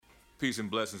Peace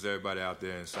and blessings, everybody out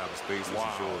there in cyberspace. This is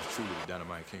yours truly, the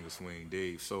Dynamite King of Swing,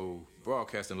 Dave. So,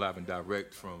 broadcasting live and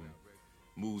direct from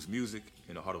Moves Music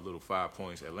in the heart of Little Five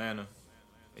Points, Atlanta.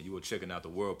 And you are checking out the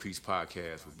Worldpeace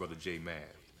podcast with Brother J Mav.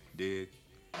 Dig?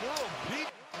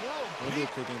 We'll do a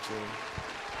quick intro.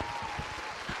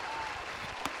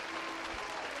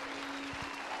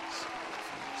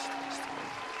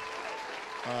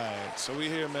 Alright, so we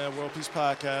here, man. Worldpeace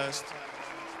podcast,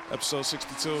 episode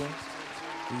 62.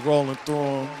 We rolling through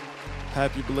them.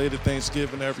 Happy belated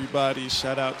Thanksgiving, everybody.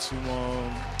 Shout out to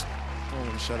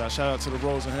shout out to the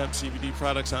Rose and Hemp CBD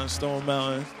products out in Stone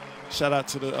Mountain. Shout out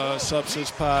to the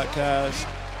Substance podcast.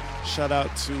 Shout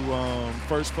out to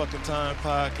First Fucking Time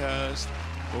podcast.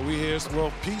 Well, we here, it's the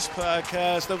Worldpeace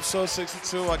podcast, episode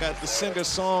 62. I got the singer,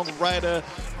 songwriter,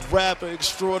 rapper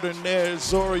extraordinaire,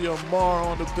 Xori Amar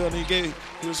on the building. He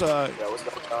was Yo,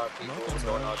 what's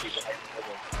going on, people?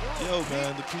 Yo,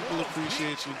 man, the people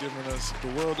appreciate you giving us, the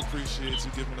world appreciates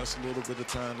you giving us a little bit of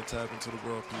time to tap into the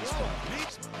Worldpeace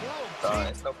podcast, man.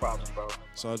 It's no problem, bro.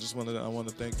 So I want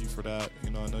to thank you for that.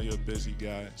 You know, I know you're a busy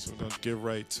guy, so we're going to get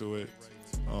right to it.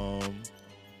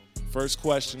 First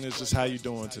question is just how you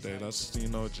doing today? That's,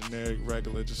 generic,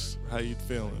 regular, just how you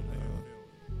feeling,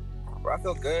 man? Bro, I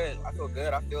feel good.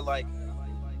 I feel like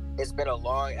it's been a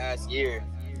long-ass year.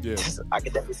 Yeah. I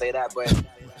can definitely say that, but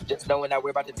just knowing that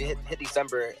we're about to hit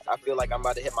December, I feel like I'm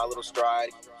about to hit my little stride,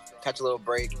 catch a little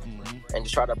break, and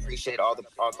just try to appreciate all the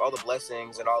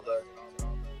blessings and all the,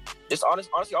 just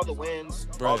honestly all the wins,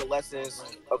 right. All the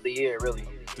lessons of the year, really.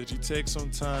 Did you take some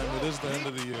time, it is the end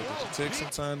of the year, did you take some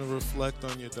time to reflect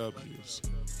on your W's?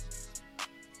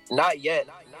 Not yet.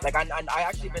 Like, I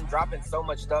actually been dropping so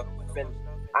much stuff, and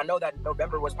I know that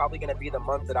November was probably going to be the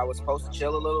month that I was supposed to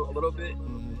chill a little bit,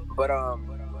 but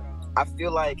I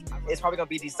feel like it's probably going to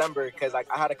be December because I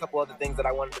had a couple other things that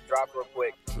I wanted to drop real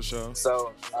quick. For sure.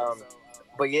 So,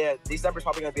 but yeah, December's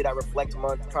probably going to be that reflect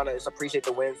month, trying to just appreciate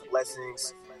the wins,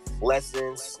 blessings,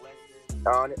 lessons.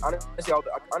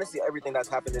 Honestly, everything that's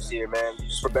happened this year, man,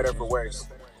 just for better or for worse.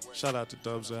 Shout out to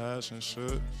Dubs Ash and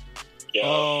shit.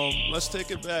 Yeah. Let's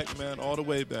take it back, man, all the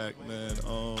way back, man.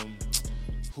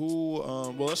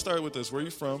 Well, let's start with this. Where are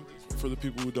you from, for the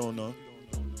people who don't know?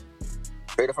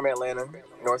 Straight up from Atlanta,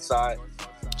 North Side.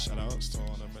 Shout out to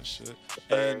all them and shit.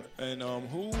 And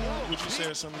who would you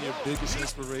say are some of your biggest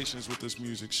inspirations with this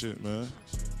music shit, man?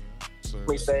 So,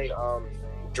 We say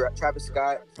Travis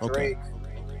Scott, Drake,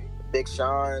 Big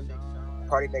Sean,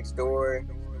 Party Next Door,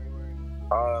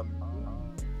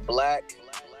 Black.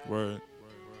 Word.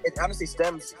 It honestly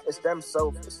stems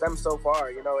so far,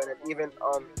 and even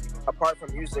apart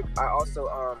from music, I also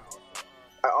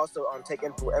take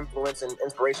influence and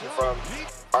inspiration from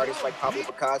artists like Pablo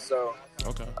Picasso,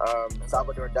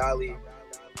 Salvador Dali,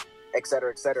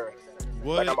 etc.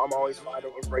 What? Like I'm always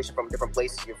finding inspiration from different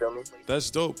places. You feel me?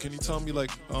 That's dope. Can you tell me like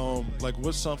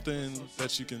what's something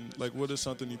that you can what is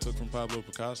something you took from Pablo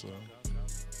Picasso?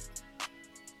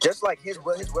 Just like his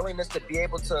willingness to be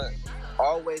able to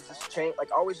always just change,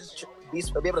 like always just be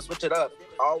able to switch it up.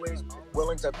 Always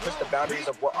willing to push the boundaries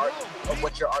of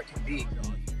what your art can be.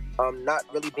 Not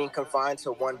really being confined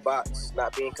to one box,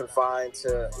 not being confined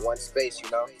to one space.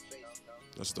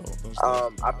 That's dope.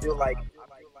 I feel like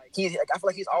he's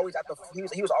always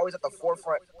he was always at the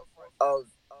forefront of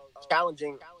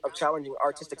challenging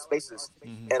artistic spaces,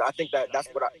 and I think that's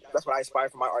what I aspire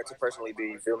for my art to personally be.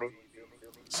 You feel me?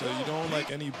 So you don't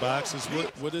like any boxes.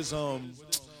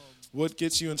 What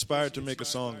gets you inspired to make a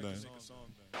song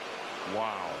then?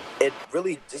 Wow. It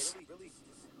really just,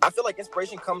 I feel like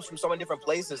inspiration comes from so many different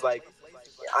places. Like,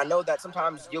 I know that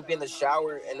sometimes you'll be in the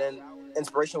shower and then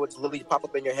inspiration would literally pop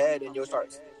up in your head and you'll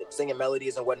start singing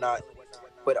melodies and whatnot.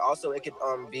 But also it could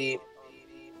be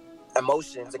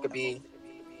emotions, it could be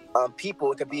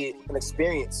people, it could be an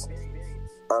experience.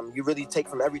 You really take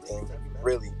from everything,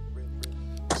 really.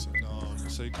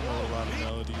 So you come up with a lot of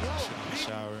melodies and shit in the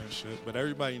shower and shit, but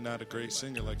everybody not a great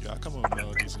singer like you. I come up with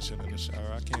melodies and shit in the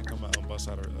shower. I can't come out and bust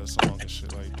out a song and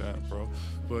shit like that, bro.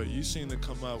 But you seem to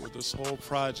come out with this whole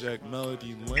project,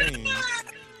 Melody Lane.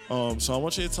 So I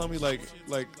want you to tell me, like,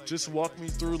 just walk me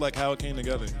through like how it came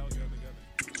together.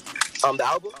 The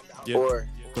album? Yeah, or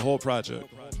the whole project.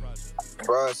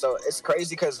 Bro, so it's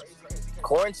crazy because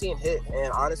quarantine hit,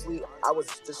 and honestly, I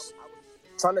was just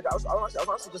I was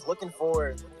honestly just looking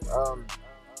for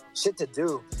shit to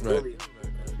do, really.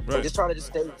 Right. I'm just trying to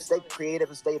stay creative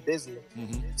and stay busy.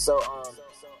 So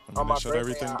on my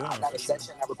birthday, I got a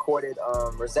section I recorded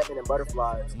Resentment and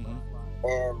Butterflies.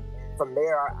 And from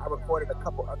there I recorded a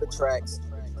couple other tracks,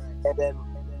 and then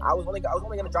I was only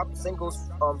gonna drop the singles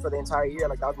for the entire year,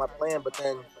 like that was my plan. But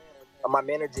then my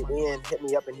manager Ian hit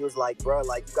me up and he was like, bro,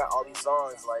 like you got all these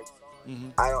songs, like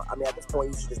I mean at this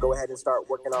point you should just go ahead and start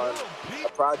working on a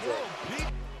project.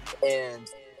 And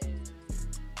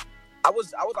I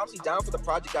was obviously down for the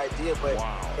project idea, but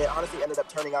it honestly ended up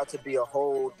turning out to be a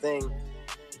whole thing.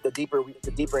 The deeper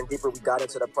and deeper we got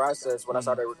into the process, when I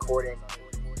started recording,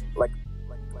 like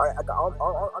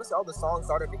honestly all the songs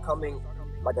started becoming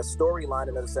like a storyline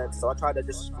in a sense. So I tried to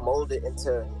just mold it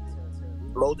into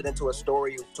a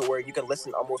story to where you can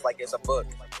listen almost like it's a book.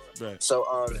 Right. So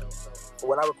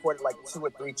when I recorded like 2 or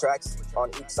 3 tracks on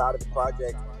each side of the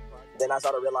project, then I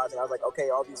started realizing, I was like, okay,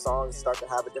 all these songs start to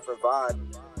have a different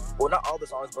vibe. Well, not all the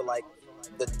songs, but like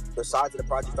the sides of the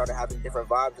project started having different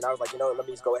vibes. And I was like, you know, let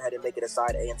me just go ahead and make it a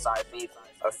side A and side B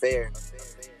affair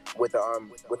with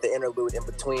the interlude in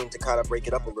between to kind of break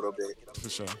it up a little bit. For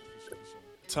sure.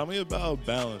 Tell me about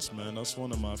Balance, man. That's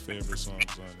one of my favorite songs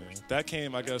on there. That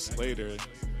came, I guess, later.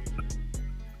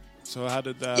 So how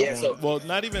did that? Yeah, well,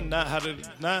 not even not how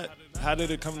did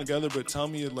it come together? But tell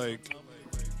me like,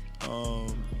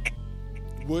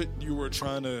 what you were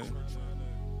trying to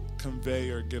convey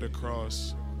or get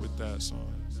across with that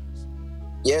song.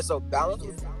 Yeah, so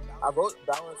Balance. I wrote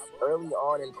Balance early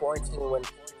on in quarantine when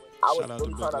I was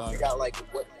really trying to figure out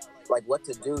what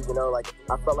to do. You know, like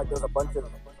I felt like there was a bunch of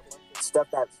stuff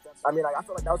that, I mean, like, I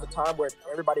feel like that was a time where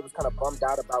everybody was kind of bummed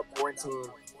out about quarantine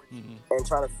and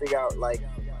trying to figure out like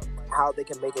how they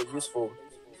can make it useful.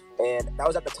 And that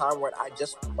was at the time when I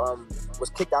just was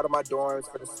kicked out of my dorms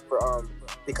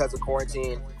because of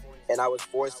quarantine, and I was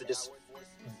forced to just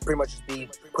pretty much just be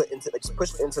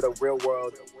pushed into the real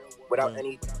world without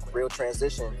any real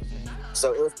transition.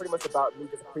 So it was pretty much about me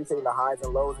just appreciating the highs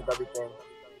and lows of everything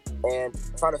and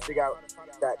trying to figure out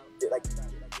that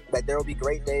like there will be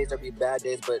great days, there'll be bad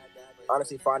days, but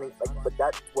honestly finding but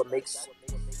that's what makes,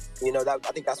 you know, that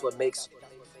I think that's what makes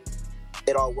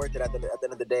it all worth it at the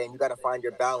end of the day, and you got to find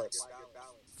your balance.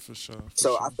 For sure.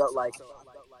 So I felt like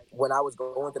when I was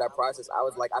going through that process,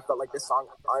 I felt like this song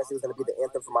honestly was going to be the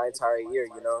anthem for my entire year,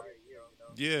 you know?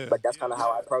 Yeah. But that's kind of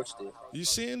how I approached it. You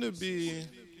seem to be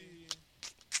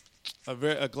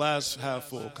a glass half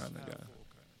full kind of guy.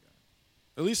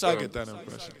 At least I get that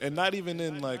impression, and not even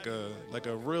in like a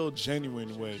real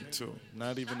genuine way too.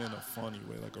 Not even in a funny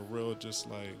way, like a real just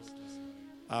like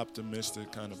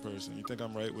optimistic kind of person. You think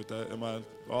I'm right with that? Am I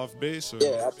off base? Or?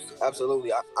 Yeah,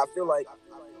 absolutely. I feel like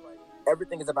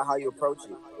everything is about how you approach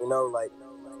it. You know, like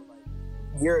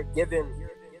you're given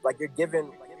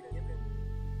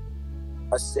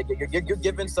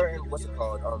certain, what's it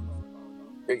called?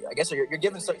 I guess you're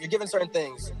given certain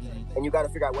things, and you got to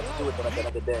figure out what to do with them at the end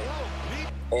of the day.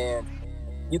 And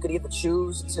you could either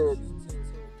choose to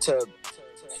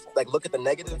like look at the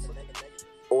negative,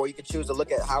 or you could choose to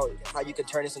look at how you can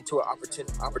turn this into an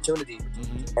opportunity.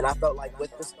 And I felt like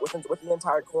with the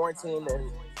entire quarantine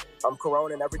and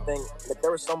Corona and everything, that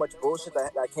there was so much bullshit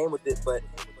that came with it, but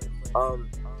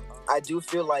I do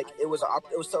feel like it was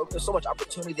so much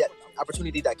opportunity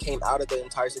that came out of the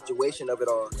entire situation of it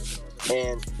all.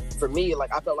 And for me,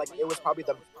 like I felt like it was probably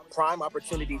the prime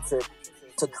opportunity to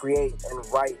create and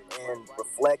write and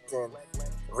reflect and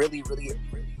really, really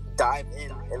dive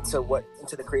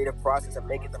into the creative process and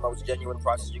make it the most genuine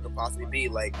process you could possibly be.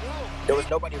 Like there was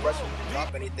nobody rushing to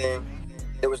drop anything.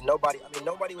 There was nobody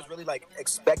was really like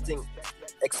expecting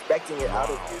it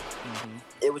out of you.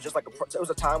 It was just like it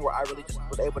was a time where I really just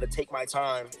was able to take my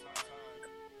time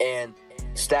and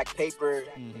stack paper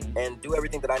and do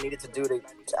everything that I needed to do to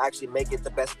actually make it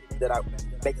the best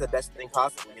thing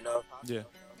possible, you know? Yeah.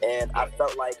 And I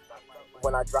felt like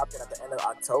when I dropped it at the end of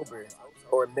October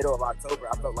or middle of October,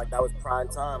 I felt like that was prime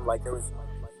time. Like there was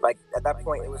like at that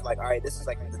point it was like, all right, this is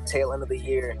like the tail end of the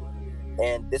year,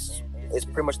 and this is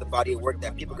pretty much the body of work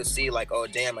that people could see, like, oh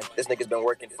damn, like this nigga's been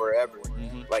working forever,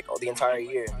 like the entire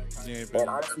year. Yeah, and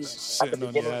honestly, at the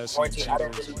beginning of quarantine, I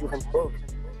didn't really even think,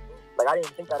 like I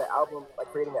didn't think that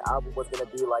creating an album was gonna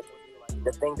be like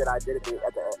the thing that I did at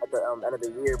the end of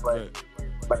the year, but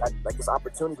like this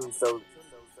opportunity. So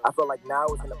I feel like now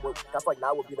would be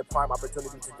the prime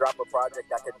opportunity to drop a project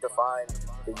that could define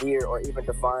the year or even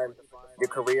define your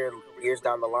career years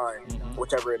down the line,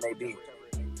 whichever it may be.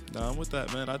 No, I'm with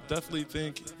that, man. I definitely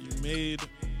think you made,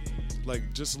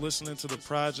 like, just listening to the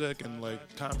project and,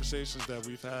 like, conversations that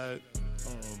we've had,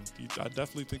 I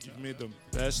definitely think you've made the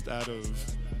best out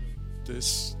of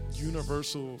this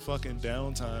universal fucking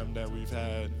downtime that we've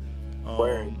had.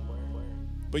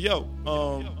 But, yo,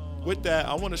 with that,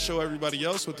 I want to show everybody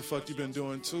else what the fuck you've been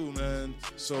doing too, man.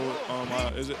 So,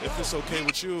 if it's okay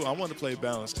with you, I want to play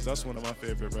Balance because that's one of my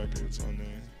favorite records on there.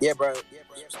 Yeah, bro.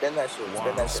 Spin that shit.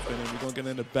 Spin that shit. We're going to get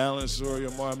into Balance. Xori,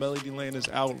 Amar, Melody Lane is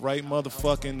out right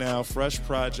motherfucking now. Fresh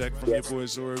project from your boy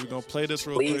Xori. We're going to play this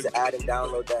real quick. Please add and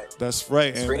download that. That's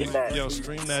right. And stream that. Yo,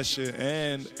 stream that shit.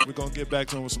 And we're going to get back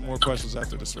to him with some more questions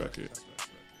after this record.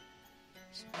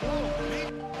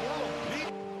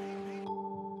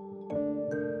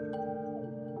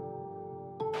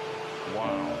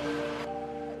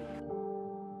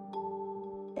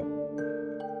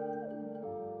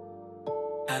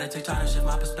 Had to take time to shift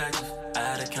my perspective. I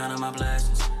had to count on my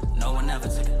blessings. No one ever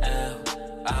took an L.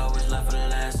 I always left for the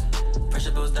lesson.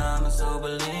 Pressure goes diamonds, so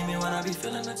believe me when I be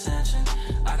feeling the tension.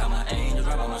 I got my angels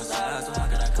right by my side, so how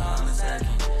could I come in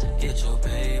second? Get your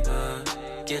paper,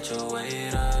 get your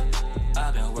weight up.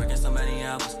 I've been working so many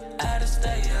hours, I had to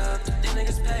stay up. These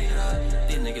niggas paid up.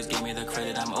 These niggas give me the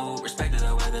credit I'm owed. Respected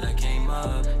the way that I came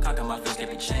up. Cock on my fist, get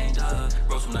me chained up.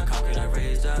 Rose from the concrete I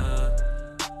raised up.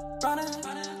 Running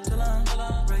till I'm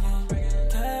breaking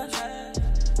cash,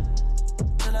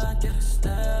 till I get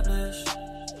established.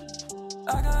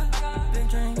 I got big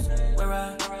dreams where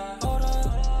I hold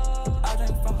up. I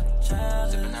drink from a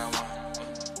chalice.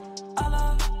 I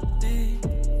love the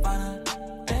finer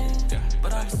things,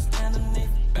 but I understand the need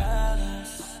for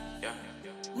balance.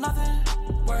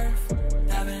 Nothing worth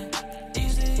having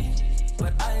easy,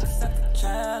 but I accept the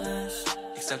challenge.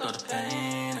 Accept all the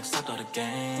pain, accept all the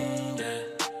gain, yeah.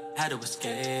 Had to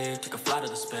escape, took a flight to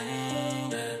the Spain,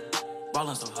 yeah.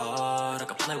 Ballin' so hard, I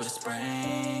could play with a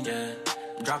spring, yeah.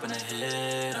 I'm dropping a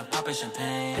hit, I'm popping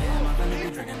champagne. Damn, I really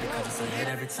be drinking because it's a hit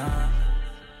every time.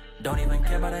 Don't even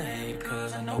care about the hate,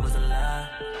 cause I know it's a lie.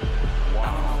 I'm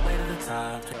on my way to the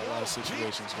top. A lot of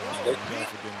situations going on. God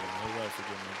forgive me.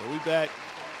 But we back.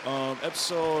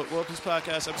 Episode Worldpeace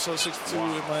Podcast, episode 62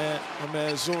 with my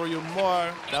man Xori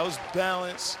Amar. That was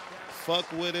Balance.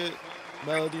 Fuck with it.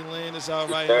 Melody Lane is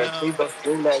out right now. Please go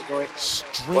stream that joint.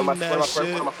 Stream that shit.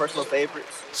 One of my personal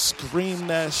favorites. Scream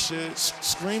that shit.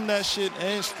 Scream that shit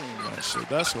and stream that shit.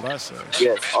 That's what I say.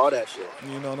 Yes, all that shit.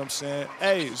 You know what I'm saying?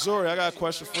 Hey, Xori, I got a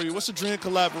question for you. What's a dream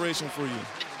collaboration for you?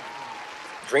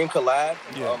 Dream collab?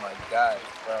 Yeah. Oh my God,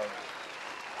 bro.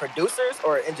 Producers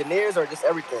or engineers or just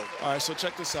everything? All right, so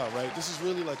check this out, right? This is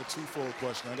really like a twofold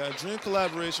question. I got a dream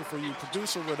collaboration for you,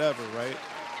 producer, whatever, right?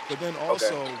 But then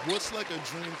also, what's like a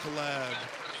dream collab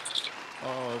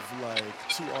of like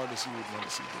two artists you would want to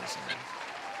see doing something?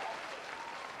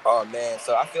 Oh man,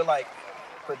 so I feel like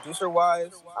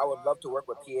producer-wise, I would love to work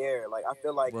with Pierre. Like I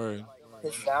feel like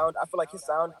his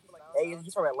sound.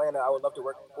 He's from Atlanta. I would love to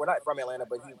work. We're not from Atlanta,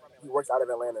 but he works out of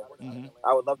Atlanta. Mm-hmm.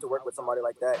 I would love to work with somebody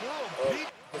like that. And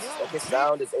his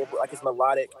sound is able, like his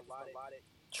melodic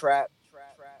trap.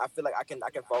 I feel like I can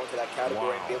fall into that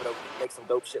category and be able to make some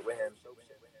dope shit with him.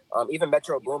 Even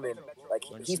Metro Boomin, like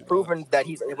he's proven that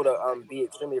he's able to be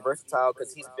extremely versatile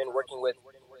because he's been working with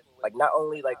like not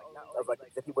only like of like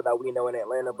the people that we know in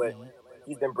Atlanta, but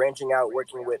he's been branching out,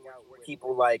 working with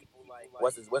people like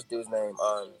what's dude's name,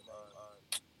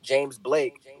 James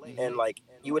Blake, and like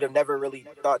you would have never really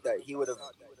thought that he would have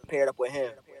paired up with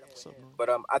him. But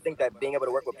I think that being able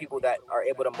to work with people that are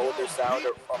able to mold their sound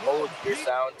or mold your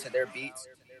sound to their beats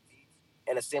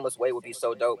in a seamless way would be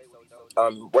so dope.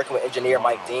 Working with engineer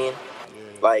Mike Dean,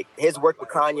 like his work with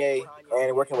Kanye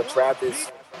and working with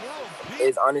Travis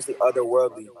is honestly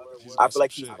otherworldly. I feel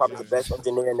like he's probably the best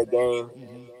engineer in the game,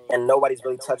 and nobody's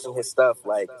really touching his stuff.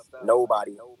 Like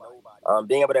nobody.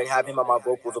 Being able to have him on my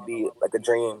vocals will be like a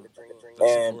dream.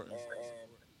 And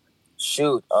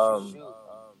shoot,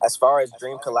 as far as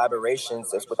dream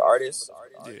collaborations as with artists,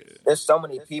 there's so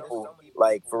many people,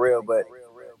 like for real. But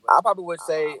I probably would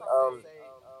say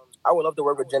I would love to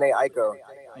work with Jhené Aiko.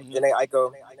 Jhené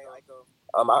Aiko.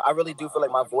 I really do feel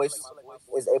like my voice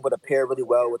is able to pair really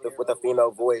well with a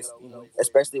female voice,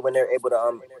 especially when they're able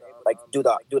to like do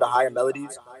the higher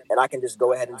melodies, and I can just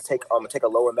go ahead and take a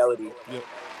lower melody,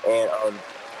 and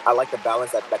I like the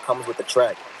balance that comes with the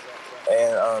track,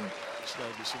 and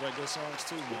she write good songs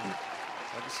too, man.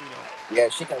 I can see that. Yeah,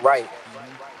 she can write.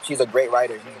 She's a great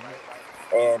writer,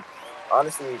 and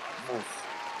honestly,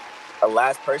 a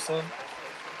last person.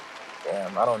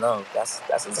 Damn, I don't know. This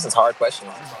is hard question.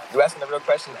 You asking the real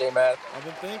question, J-Math? I've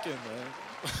been thinking, man.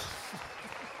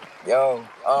 Yo,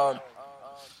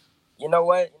 you know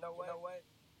what?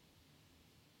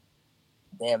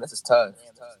 Damn, this is tough.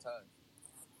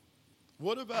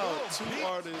 What about two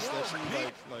artists that you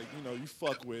like you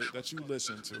fuck with, that you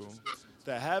listen to,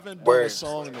 that haven't done a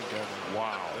song together?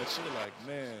 Wow. That you're like,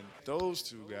 man, those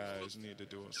two guys need to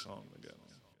do a song together.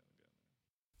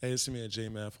 Hey, it's me,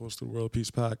 J-Math, host of the Worldpeace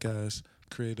podcast,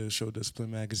 creator of Show Discipline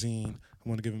Magazine. I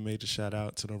want to give a major shout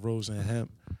out to the Rose and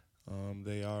Hemp.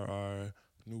 They are our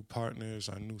new partners,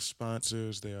 our new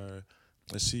sponsors. They are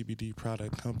a CBD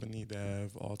product company that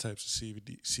have all types of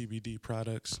CBD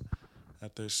products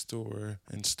at their store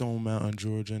in Stone Mountain,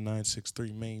 Georgia,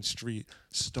 963 Main Street,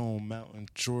 Stone Mountain,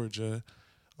 Georgia.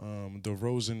 The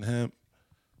Rose and Hemp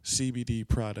CBD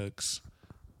products,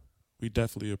 we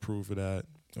definitely approve of that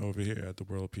over here at the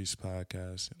Worldpeace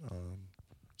podcast.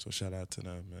 So shout out to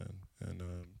them, man. And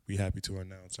we happy to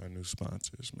announce our new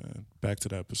sponsors, man. Back to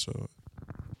the episode.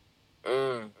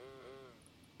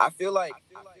 I feel like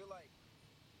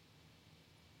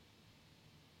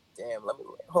damn,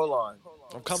 hold on.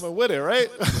 I'm coming with it, right?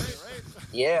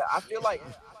 Yeah, I feel like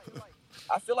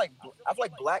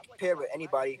Black paired with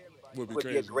anybody would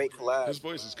be a great collab. His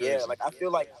voice is crazy. Yeah, like I feel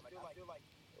like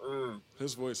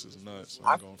his voice is nuts.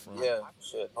 I'm going from. Yeah,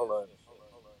 shit. Hold on.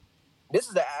 This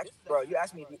is the act, bro. You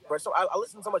asked me, bro. So I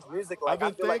listen to so much music. Like,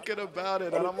 I've been thinking about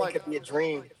it, and I'm like, it could be a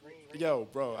dream. Yo,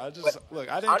 bro, I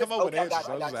didn't come up with answers.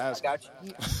 I was just asking. I got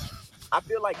you. I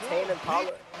feel like Tame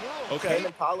Impala. Okay. Tame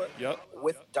Impala. Yep.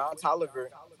 With Don Toliver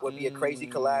would be a crazy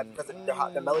collab because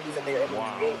the melodies in there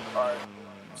are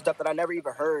stuff that I never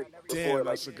even heard before. Damn,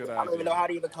 that's a good idea. I don't even know how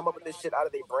to even come up with this shit out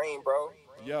of their brain, bro.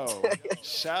 Yo,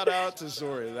 shout out to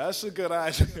Xori. That's a good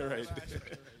idea right there.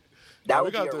 That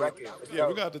would be a record. Yeah,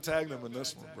 we got to tag them in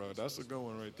this one, bro. That's a good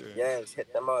one right there. Yes,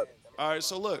 hit them up. All right,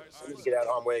 so look. I need to get out of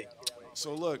our way.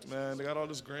 So look, man, they got all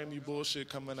this Grammy bullshit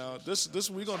coming out. This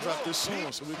we gonna drop this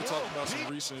soon, so we can talk about some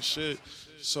recent shit.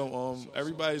 So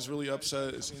everybody's really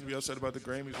upset. It seems to be upset about the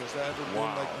Grammys. Has that ever been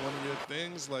like one of your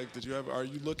things? Like, are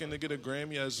you looking to get a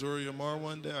Grammy as Xori Amar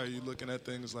one day? Or are you looking at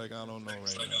things like I don't know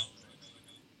right now?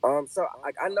 So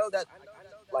I know that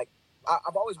like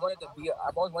I've always wanted to be at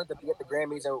the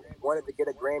Grammys and wanted to get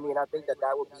a Grammy, and I think that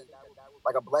would be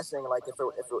like a blessing. Like if I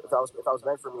was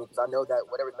meant for me, because I know that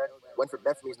whatever's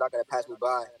meant for me is not going to pass me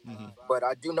by. Mm-hmm. But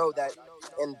I do know that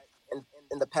in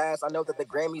the past, I know that the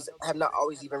Grammys have not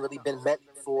always even really been meant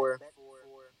for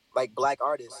like Black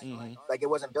artists. Mm-hmm. Like it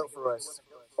wasn't built for us,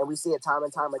 and we see it time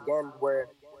and time again where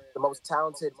the most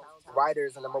talented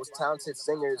writers and the most talented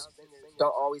singers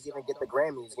don't always even get the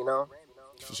Grammys, you know?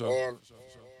 For sure. And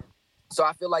so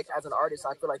I feel like as an artist,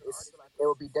 I feel like it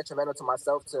would be detrimental to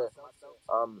myself to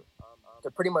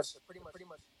pretty much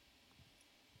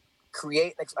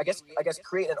create, I guess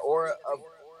create an aura of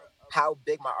how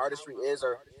big my artistry is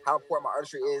or how important my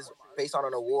artistry is based on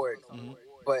an award. Mm-hmm.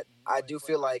 But I do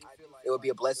feel like it would be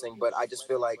a blessing, but I just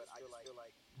feel like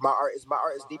my art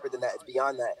is deeper than that. It's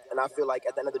beyond that. And I feel like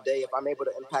at the end of the day, if I'm able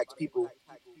to impact people,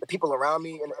 the people around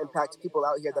me, and impact people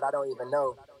out here that I don't even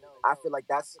know, I feel like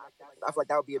that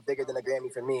would be bigger than a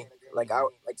Grammy for me. Like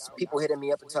people hitting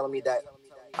me up and telling me that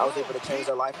I was able to change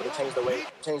their life or to change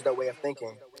their way of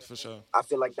thinking. For sure. I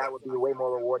feel like that would be way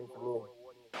more rewarding for me.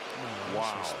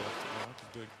 Wow. I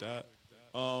can dig that.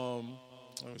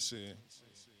 Let me see.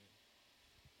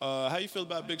 How you feel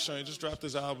about Big Sean? He just dropped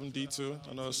his album D2.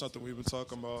 I know it's something we've been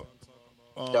talking about.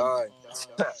 Dog.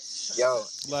 Yo,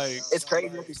 like, it's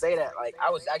crazy if you say that. Like,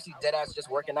 I was actually dead ass just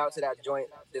working out to that joint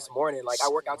this morning. Like, I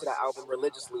work out to that album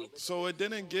religiously. So it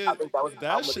didn't get I think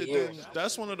that shit.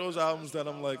 That's one of those albums that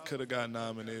I'm like could have got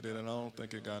nominated, and I don't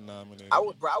think it got nominated. I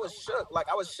was shook. Like,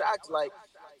 I was shocked. Like,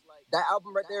 that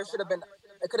album right there should have been.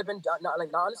 It could have been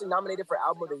honestly nominated for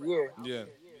album of the year. Yeah.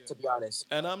 To be honest.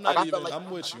 And I'm not even. I'm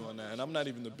with you on that, and I'm not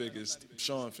even the biggest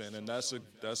Sean fan, and that's a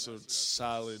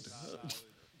solid.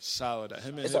 Solid.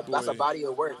 That's a body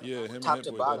of work. Yeah, him top and to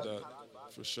Hit Boy bottom. did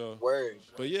that for sure. Word.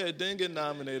 But yeah, it didn't get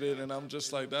nominated, and I'm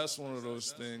just like, that's one of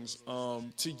those things.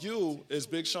 To you, is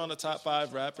Big Sean a top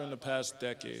 5 rapper in the past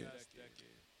decade?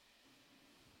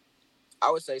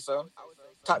 I would say so.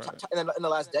 Top in the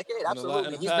last decade,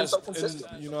 absolutely. He's been so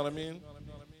consistent. You know what I mean?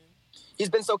 He's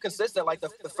been so consistent. Like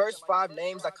the first 5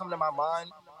 names that come to my mind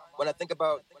when I think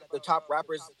about the top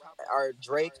rappers are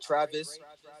Drake, Travis,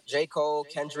 J. Cole,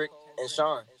 Kendrick, and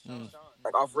Sean.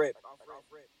 Like off rip.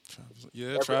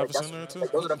 Yeah, Travis in there too.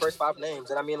 Those are the first 5 names,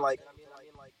 and I mean, like,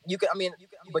 you can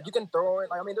throw in.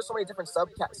 Like, I mean, there's so many different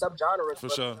subgenres. For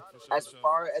sure. As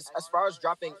far as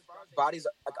dropping bodies,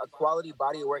 like a quality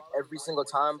body of work every single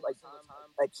time,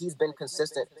 like he's been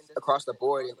consistent across the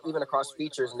board and even across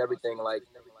features and everything. Like,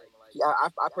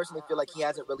 I personally feel like he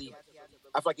hasn't really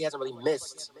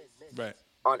missed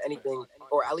on anything,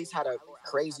 or at least had a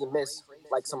crazy miss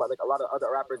like a lot of other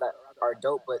rappers that are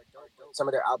dope, but some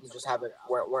of their albums just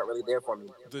weren't really there for me.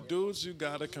 The dudes you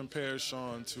gotta compare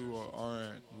Sean to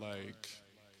aren't like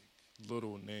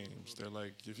little names. They're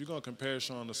like, if you're gonna compare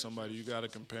Sean to somebody, you gotta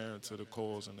compare him to the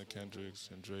Coles and the Kendricks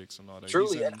and Drakes and all that.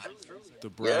 Truly, He's in the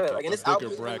bracket, yeah, like in the this bigger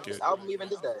album, bracket. this album even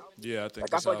did that. Yeah, I think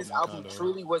Like I this feel like this album kinda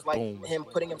truly was like boom. him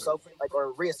putting himself like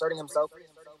or reasserting himself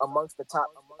amongst the top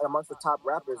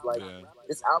rappers. Like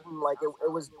this album, like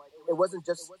it wasn't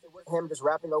just him just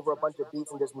rapping over a bunch of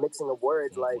beats and just mixing of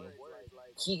words. Like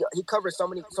he covered so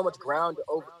much ground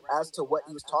over as to what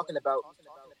he was talking about.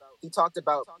 He talked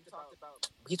about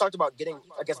getting,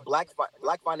 I guess, black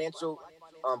financial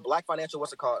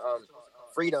what's it called,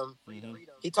 freedom.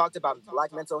 He talked about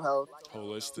black mental health.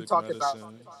 Holistic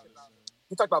medicine.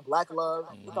 He talked about black love.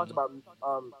 He talked about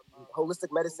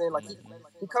holistic medicine. Like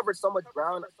he covered so much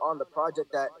ground on the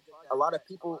project that a lot of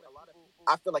people,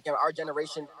 I feel like in our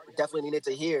generation, definitely needed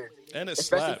to hear, and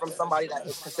especially from somebody that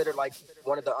is considered like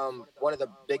one of the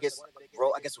biggest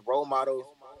role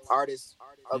model artists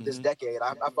of this decade.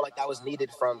 I feel like that was needed.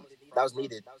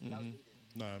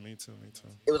 Nah, me too.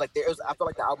 It was like I feel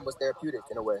like the album was therapeutic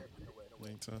in a way.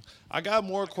 Me too. I got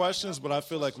more questions, but I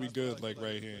feel like we good, like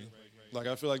right here. Like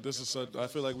I feel like I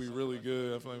feel like we really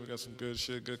good. I feel like we got some good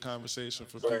shit, good conversation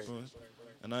for people.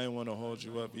 And I didn't want to hold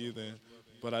you up either.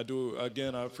 But I do,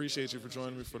 again, I appreciate you for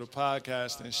joining me for the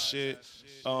podcast and shit.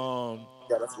 Yeah,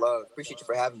 that's love. Appreciate you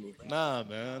for having me. Nah,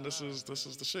 man, this is the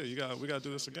shit. We gotta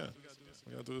do this again.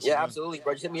 Absolutely,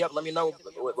 bro. Just hit me up. Let me know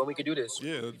when we can do this.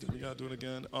 Yeah, we gotta do it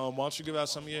again. Why don't you give out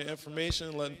some of your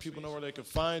information, letting people know where they can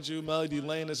find you. Melody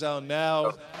Lane is out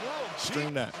now.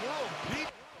 Stream that.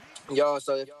 Yo,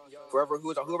 so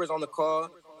whoever's on the call,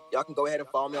 y'all can go ahead and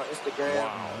follow me on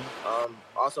Instagram.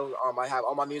 Also, I have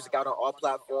all my music out on all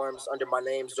platforms under my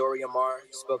name, Xori Amar,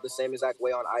 spelled the same exact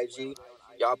way on IG.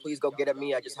 Y'all, please go get at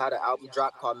me. I just had an album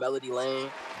drop called Melody Lane.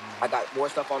 I got more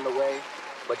stuff on the way,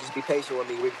 but just be patient with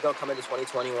me. We're gonna come into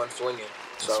 2021 swinging.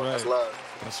 So that's love.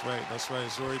 That's right.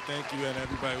 Xori, thank you, and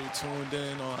everybody who tuned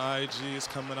in on IG. It's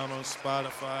coming out on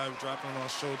Spotify. We're dropping on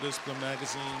Show Discipline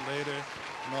magazine later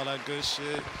and all that good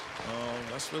shit.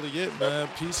 That's really it, man.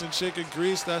 Peace and chicken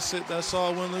grease. That's it. That's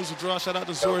all. Win, lose, or draw. Shout out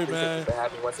to Xori, man.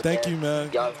 Thank you,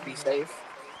 man. Y'all be safe.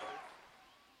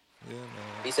 Yeah,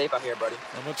 man. Be safe out here, buddy.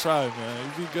 I'm gonna try,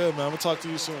 man. You be good, man. I'm gonna talk to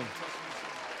you soon.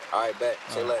 All right, bet.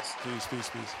 Say less. Peace.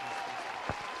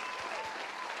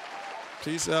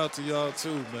 Peace out to y'all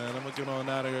too, man. I'm gonna get on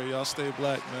out of here. Y'all stay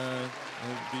black, man.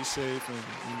 And be safe and,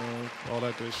 all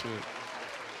that good shit.